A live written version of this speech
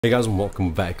Hey guys, and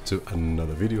welcome back to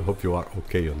another video. Hope you are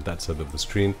okay on that side of the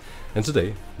screen. And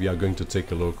today we are going to take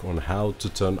a look on how to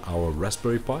turn our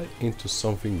Raspberry Pi into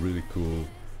something really cool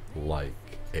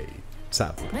like a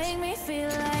tablet. Make me feel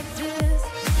like this.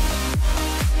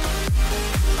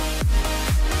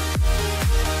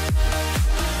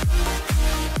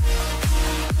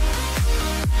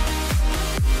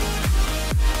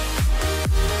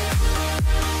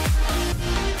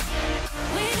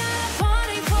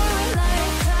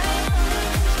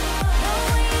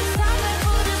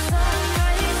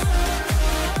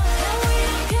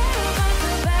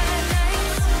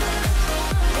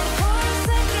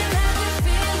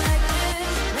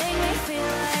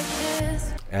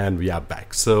 And we are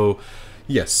back. So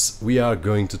yes, we are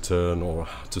going to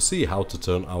see how to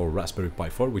turn our Raspberry Pi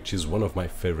 4, which is one of my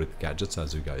favorite gadgets,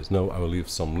 as you guys know. I will leave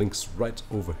some links right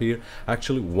over here.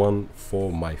 Actually, one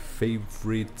for my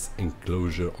favorite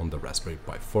enclosure on the Raspberry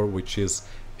Pi 4, which is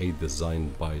a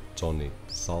design by Tony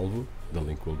Salvo. The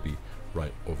link will be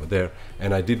right over there.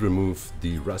 And I did remove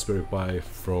the Raspberry Pi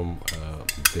from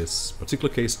this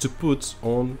particular case to put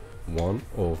on one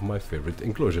of my favorite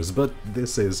enclosures, but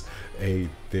this is a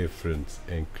different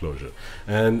enclosure.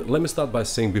 And let me start by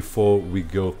saying, before we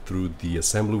go through the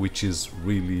assembly, which is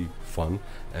really fun,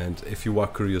 and if you are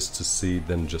curious to see,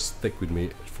 then just stick with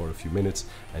me for a few minutes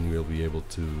and you will be able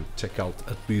to check out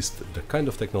at least the kind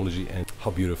of technology and how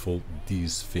beautiful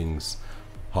these things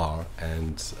are,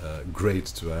 and great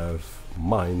to have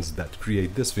minds that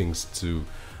create these things to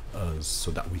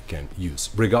so that we can use,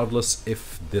 regardless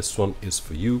if this one is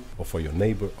for you or for your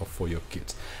neighbor or for your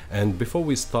kids. And before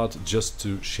we start, just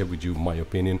to share with you my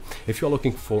opinion, if you're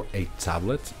looking for a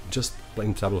tablet, just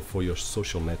plain tablet for your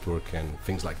social network and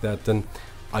things like that, then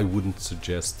I wouldn't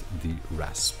suggest the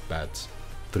RASPAD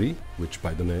 3, which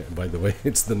by the way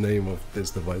it's the name of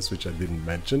this device, which I didn't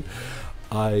mention.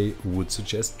 I would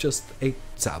suggest just a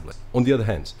tablet. On the other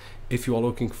hand, if you are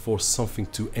looking for something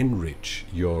to enrich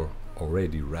your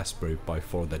already Raspberry Pi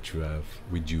 4 that you have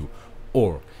with you,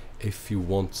 or if you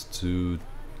want to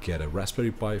get a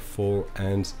Raspberry Pi 4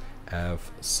 and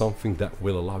have something that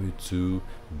will allow you to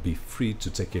be free to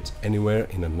take it anywhere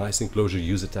in a nice enclosure,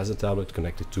 use it as a tablet,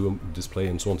 connect it to a display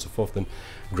and so on and so forth, then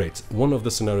great. One of the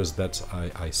scenarios that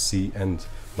I see, and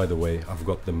by the way, I've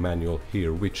got the manual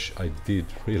here, which I did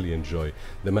really enjoy.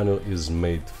 The manual is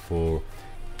made for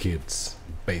kids,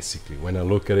 basically. When I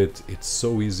look at it, it's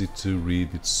so easy to read,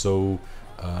 it's so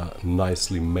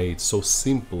nicely made, so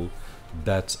simple,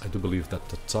 that I do believe that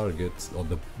the target, or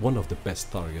one of the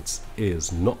best targets,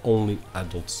 is not only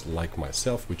adults like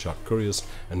myself, which are curious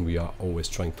and we are always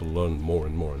trying to learn more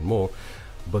and more and more,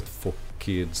 but for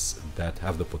kids that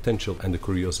have the potential and the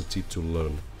curiosity to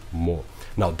learn more.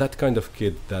 Now, that kind of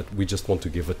kid that we just want to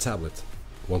give a tablet,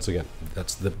 once again,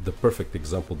 that's the perfect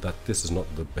example that this is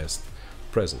not the best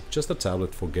present, just a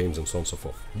tablet for games and so on and so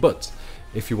forth. But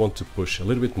if you want to push a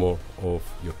little bit more of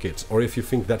your kids, or if you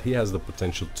think that he has the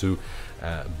potential to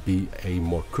be a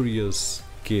more curious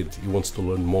kid, he wants to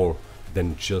learn more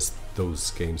than just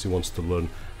those games, he wants to learn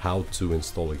how to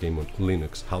install a game on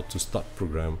Linux, how to start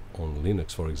program on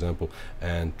Linux, for example,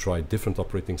 and try different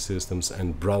operating systems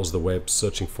and browse the web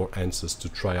searching for answers to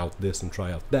try out this and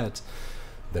try out that,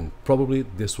 then probably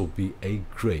this will be a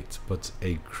great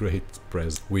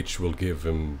present, which will give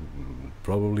him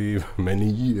probably many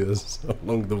years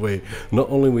along the way, not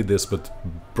only with this, but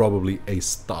probably a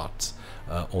start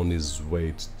on his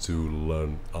way to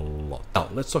learn a lot. Now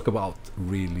let's talk about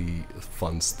really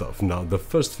fun stuff. Now the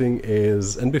first thing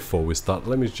is, and before we start,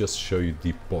 let me just show you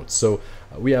the ports. So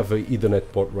we have a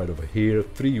Ethernet port right over here,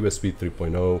 3 USB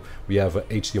 3.0, we have a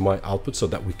HDMI output so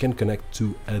that we can connect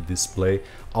to a display,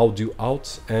 audio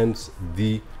out, and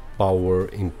the power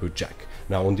input jack.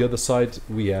 Now on the other side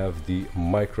we have the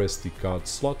micro SD card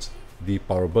slot, the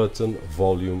power button,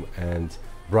 volume and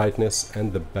brightness,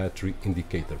 and the battery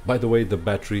indicator. By the way, the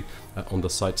battery on the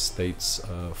site states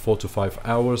 4 to 5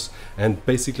 hours, and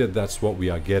basically that's what we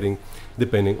are getting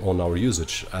depending on our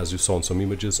usage. As you saw in some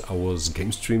images, I was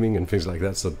game streaming and things like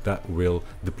that, so that will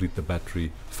deplete the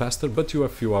battery faster. But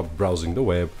if you are browsing the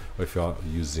web, or if you are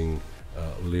using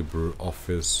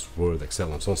LibreOffice, Word,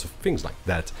 Excel and so on, so things like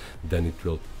that, then it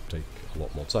will take a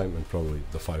lot more time, and probably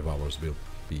the 5 hours will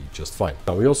be just fine.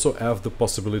 Now we also have the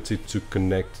possibility to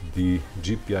connect the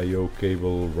GPIO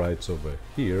cable right over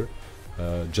here,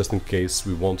 just in case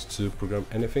we want to program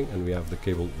anything, and we have the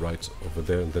cable right over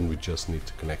there, and then we just need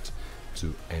to connect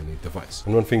to any device.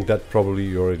 And one thing that probably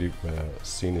you already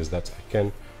seen is that I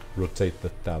can rotate the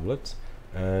tablet,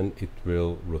 and it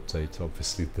will rotate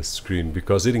obviously the screen,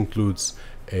 because it includes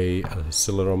a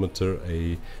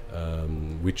accelerometer,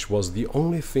 which was the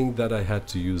only thing that I had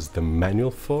to use the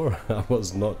manual for. I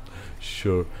was not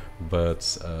sure,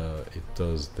 but it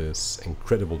does this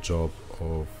incredible job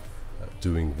of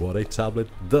doing what a tablet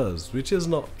does, which is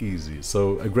not easy.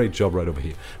 So a great job right over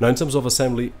here. Now, in terms of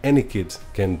assembly, any kid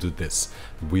can do this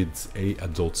with a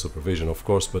adult supervision, of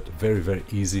course, but very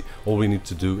easy. All we need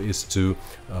to do is to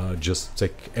just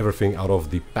take everything out of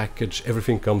the package.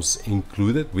 Everything comes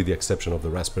included with the exception of the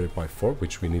Raspberry Pi 4,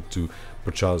 which we need to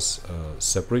purchase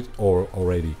separate or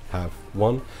already have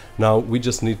one. Now we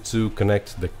just need to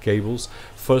connect the cables.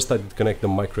 First I did connect the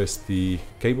micro SD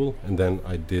cable, and then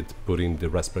I did put in the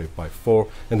Raspberry Pi 4,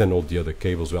 and then all the other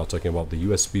cables. We are talking about the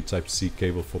USB Type-C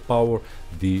cable for power,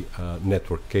 the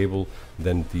network cable,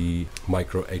 then the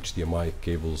micro HDMI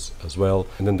cables as well,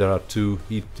 and then there are two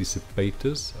heat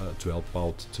dissipators to help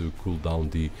out to cool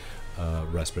down the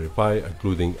Raspberry Pi,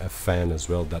 including a fan as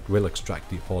well that will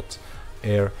extract the hot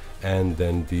air, and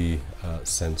then the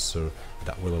sensor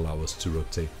that will allow us to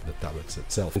rotate the tablets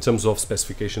itself. In terms of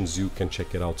specifications, you can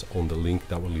check it out on the link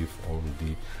that will leave on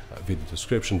the video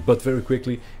description, but very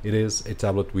quickly, it is a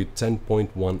tablet with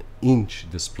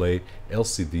 10.1-inch display,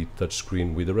 LCD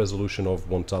touchscreen with a resolution of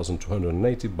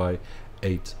 1280 by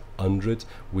 800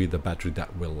 with a battery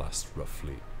that will last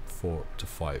roughly 4 to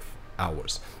 5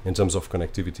 hours. In terms of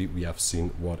connectivity, we have seen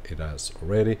what it has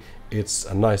already. It's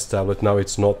a nice tablet. Now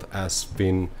it's not as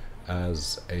thin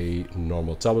as a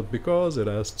normal tablet because it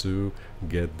has to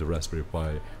get the Raspberry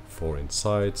Pi 4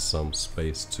 inside, some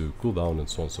space to cool down and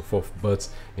so on and so forth. But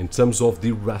in terms of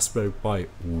the Raspberry Pi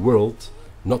world,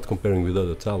 not comparing with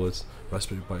other tablets,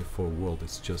 Raspberry Pi 4 world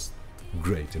is just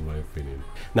great in my opinion.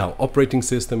 Now, operating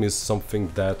system is something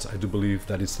that I do believe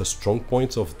that is the strong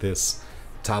point of this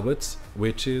tablet,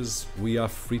 which is we are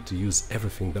free to use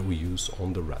everything that we use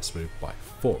on the Raspberry Pi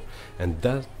 4, and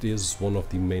that is one of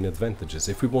the main advantages.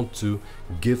 If we want to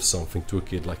give something to a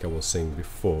kid, like I was saying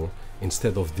before,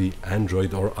 instead of the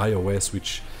Android or iOS,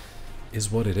 which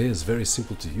is what it is, very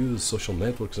simple to use, social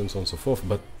networks and so on and so forth,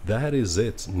 but that is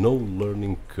it, no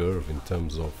learning curve in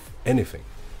terms of anything,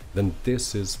 then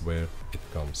this is where it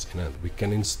comes in, and we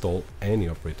can install any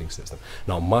operating system.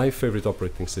 Now, my favorite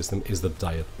operating system is the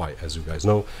Diet Pi. As you guys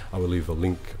know, I will leave a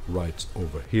link right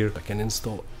over here. I can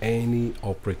install any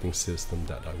operating system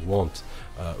that I want,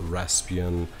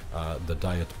 Raspbian, the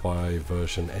Diet Pi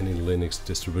version, any Linux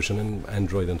distribution, and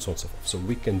Android and so on and so forth. So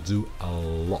we can do a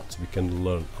lot, we can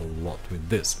learn a lot with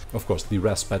this. Of course, the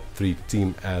RASPAD 3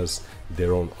 team has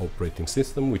their own operating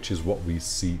system, which is what we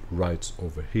see right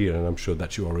over here, and I'm sure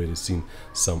that you already seen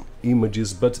some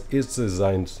images, but it's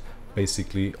designed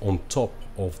basically on top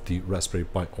of the Raspberry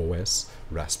Pi OS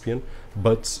Raspbian,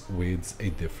 but with a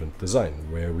different design,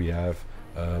 where we have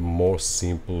more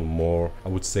simple, more, I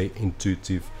would say,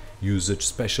 intuitive usage,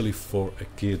 especially for a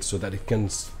kid, so that it can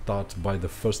start by the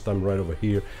first time right over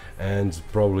here and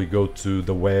probably go to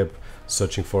the web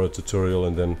searching for a tutorial,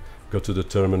 and then go to the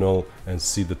terminal and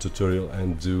see the tutorial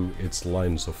and do its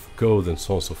lines of code and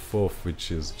so on and so forth,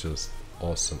 which is just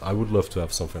awesome. I would love to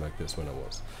have something like this when I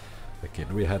was a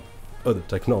kid. We had other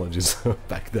technologies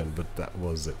back then, but that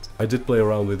was it. I did play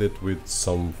around with it with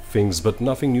some things, but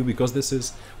nothing new, because this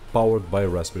is powered by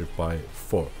Raspberry Pi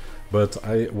 4. But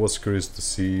I was curious to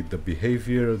see the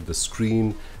behavior, the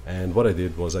screen, and what I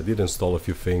did was I did install a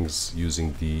few things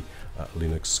using the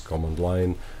Linux command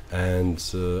line, and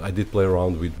I did play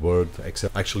around with Word,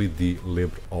 except actually the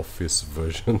LibreOffice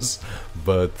versions,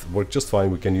 but worked just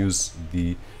fine. We can use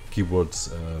the keyboards,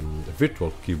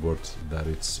 virtual keyboard that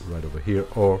it's right over here,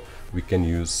 or we can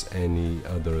use any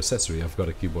other accessory. I've got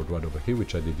a keyboard right over here,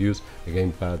 which I did use, a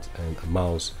gamepad and a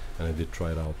mouse, and I did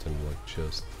try it out and worked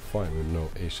just fine with no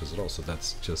issues at all. So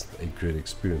that's just a great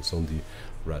experience on the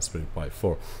Raspberry Pi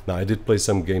 4. Now, I did play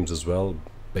some games as well,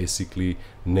 basically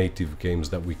native games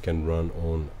that we can run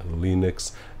on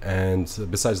Linux, and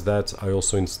besides that I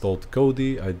also installed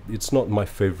Kodi. It's not my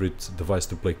favorite device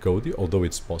to play Kodi, although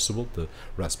it's possible. The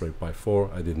Raspberry Pi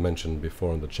 4 I did mention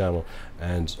before on the channel,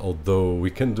 and although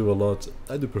we can do a lot,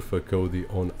 I do prefer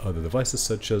Kodi on other devices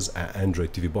such as an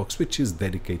Android TV box, which is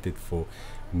dedicated for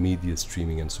media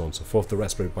streaming and so on and so forth. The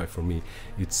Raspberry Pi for me,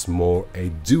 it's more a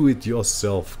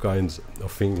do-it-yourself kind of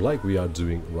thing, like we are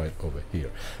doing right over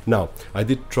here. Now, I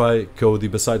did try Kodi.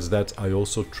 Besides that, I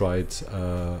also tried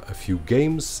a few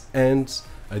games, and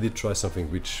I did try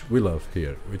something which we love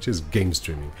here, which is game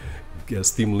streaming.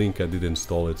 Steam Link, I did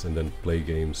install it and then play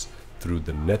games through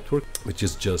the network, which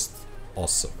is just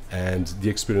awesome, and the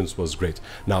experience was great.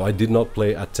 Now, I did not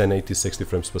play at 1080 60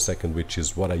 frames per second, which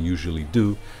is what I usually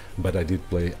do, but I did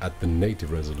play at the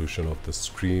native resolution of the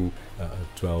screen,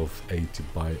 1280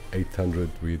 by 800,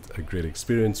 with a great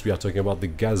experience. We are talking about the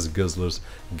Gas Guzzlers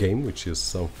game, which is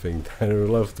something that I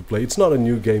love to play. It's not a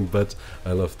new game, but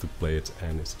I love to play it,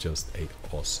 and it's just an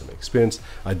awesome experience.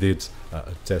 I did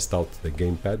test out the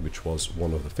gamepad, which was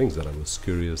one of the things that I was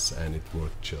curious, and it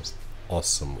worked just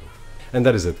awesomely. And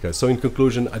that is it, guys. So in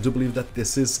conclusion, I do believe that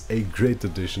this is a great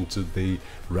addition to the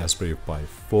Raspberry Pi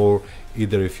 4,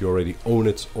 either if you already own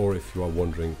it or if you are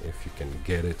wondering if you can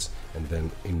get it and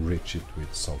then enrich it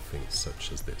with something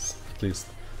such as this. At least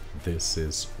this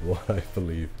is what I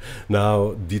believe.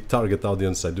 Now, the target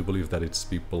audience, I do believe that it's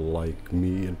people like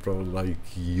me and probably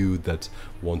like you that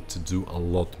want to do a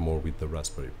lot more with the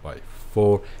Raspberry Pi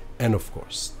 4, and of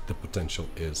course the potential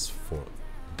is for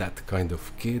that kind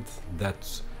of kid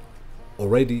that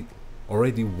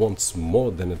already wants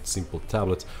more than a simple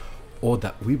tablet, or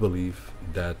that we believe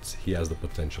that he has the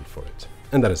potential for it.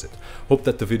 And that is it. Hope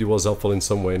that the video was helpful in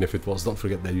some way, and if it was, don't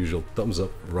forget the usual thumbs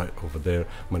up right over there.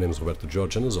 My name is Roberto,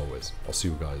 and as always, I'll see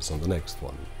you guys on the next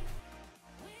one.